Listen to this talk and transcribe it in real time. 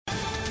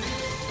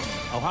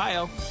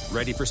Ohio,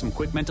 ready for some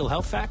quick mental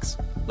health facts?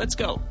 Let's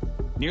go.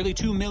 Nearly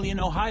 2 million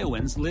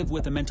Ohioans live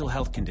with a mental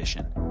health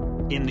condition.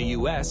 In the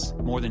U.S.,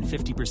 more than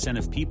 50%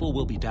 of people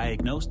will be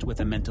diagnosed with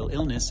a mental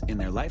illness in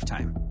their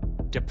lifetime.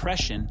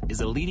 Depression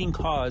is a leading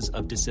cause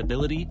of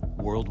disability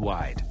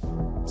worldwide.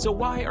 So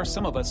why are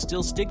some of us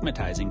still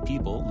stigmatizing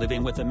people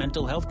living with a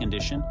mental health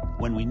condition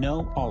when we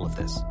know all of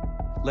this?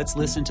 Let's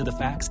listen to the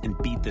facts and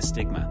beat the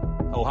stigma.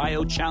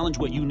 Ohio, challenge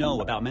what you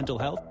know about mental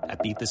health at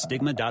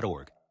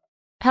beatthestigma.org.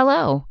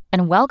 Hello,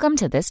 and welcome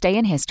to This Day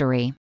in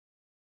History.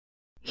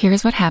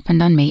 Here's what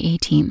happened on May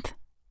 18th.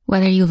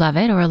 Whether you love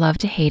it or love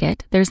to hate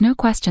it, there's no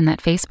question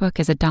that Facebook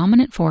is a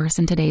dominant force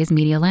in today's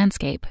media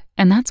landscape,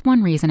 and that's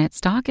one reason its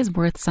stock is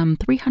worth some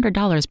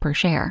 $300 per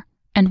share,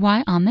 and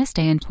why on this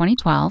day in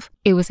 2012,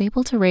 it was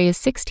able to raise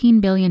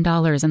 $16 billion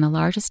in the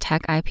largest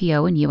tech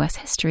IPO in U.S.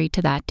 history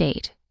to that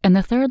date, and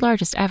the third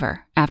largest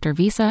ever, after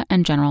Visa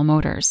and General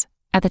Motors.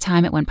 At the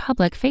time it went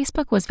public,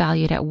 Facebook was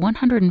valued at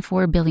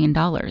 $104 billion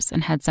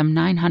and had some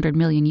 900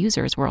 million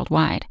users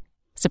worldwide.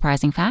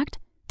 Surprising fact?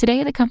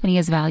 Today, the company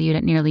is valued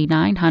at nearly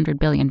 $900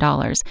 billion,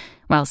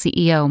 while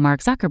CEO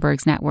Mark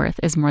Zuckerberg's net worth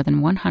is more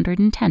than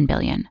 $110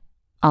 billion.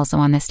 Also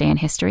on this day in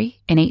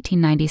history, in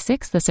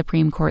 1896, the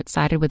Supreme Court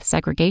sided with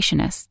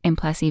segregationists in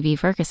Plessy v.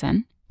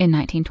 Ferguson. In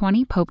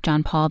 1920, Pope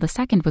John Paul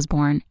II was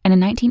born, and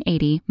in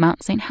 1980,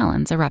 Mount St.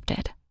 Helens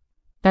erupted.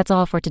 That's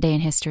all for today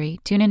in history.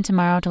 Tune in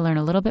tomorrow to learn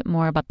a little bit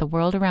more about the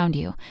world around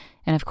you.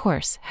 And of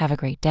course, have a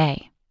great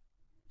day.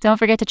 Don't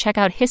forget to check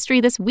out History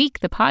This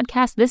Week, the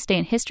podcast This Day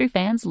in History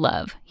fans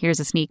love. Here's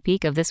a sneak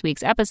peek of this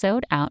week's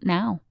episode out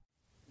now.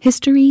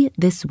 History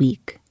This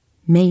Week,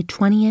 May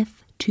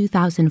 20th,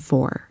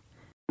 2004.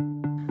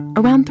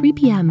 Around 3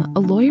 p.m., a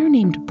lawyer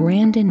named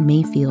Brandon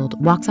Mayfield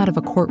walks out of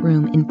a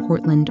courtroom in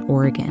Portland,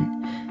 Oregon.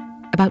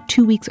 About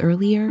 2 weeks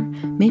earlier,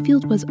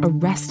 Mayfield was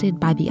arrested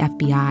by the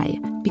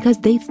FBI because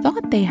they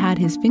thought they had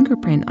his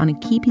fingerprint on a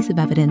key piece of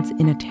evidence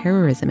in a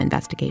terrorism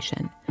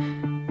investigation.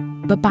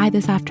 But by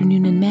this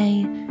afternoon in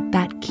May,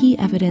 that key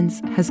evidence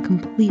has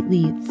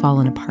completely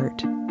fallen apart.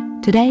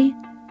 Today,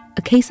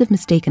 a case of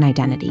mistaken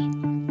identity.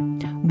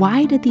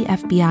 Why did the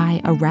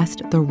FBI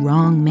arrest the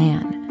wrong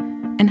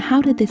man? And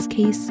how did this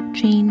case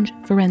change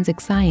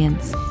forensic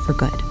science for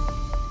good?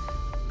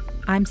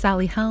 I'm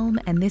Sally Helm,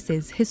 and this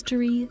is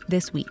History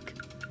This Week.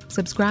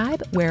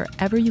 Subscribe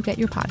wherever you get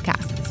your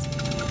podcasts.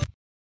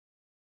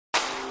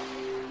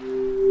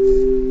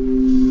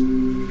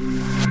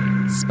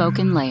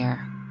 Spoken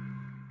Layer.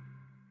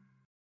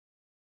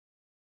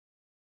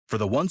 For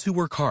the ones who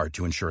work hard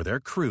to ensure their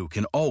crew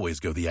can always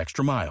go the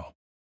extra mile,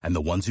 and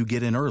the ones who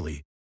get in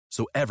early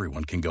so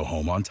everyone can go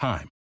home on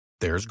time,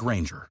 there's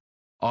Grainger,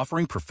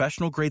 offering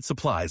professional-grade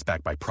supplies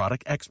backed by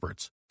product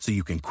experts so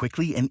you can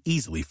quickly and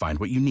easily find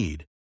what you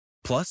need.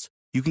 Plus,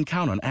 you can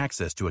count on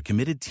access to a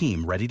committed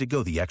team ready to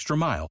go the extra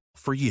mile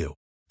for you.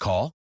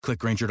 Call, click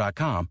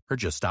Grainger.com, or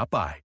just stop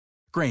by.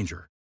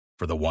 Grainger,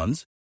 for the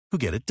ones who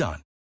get it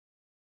done.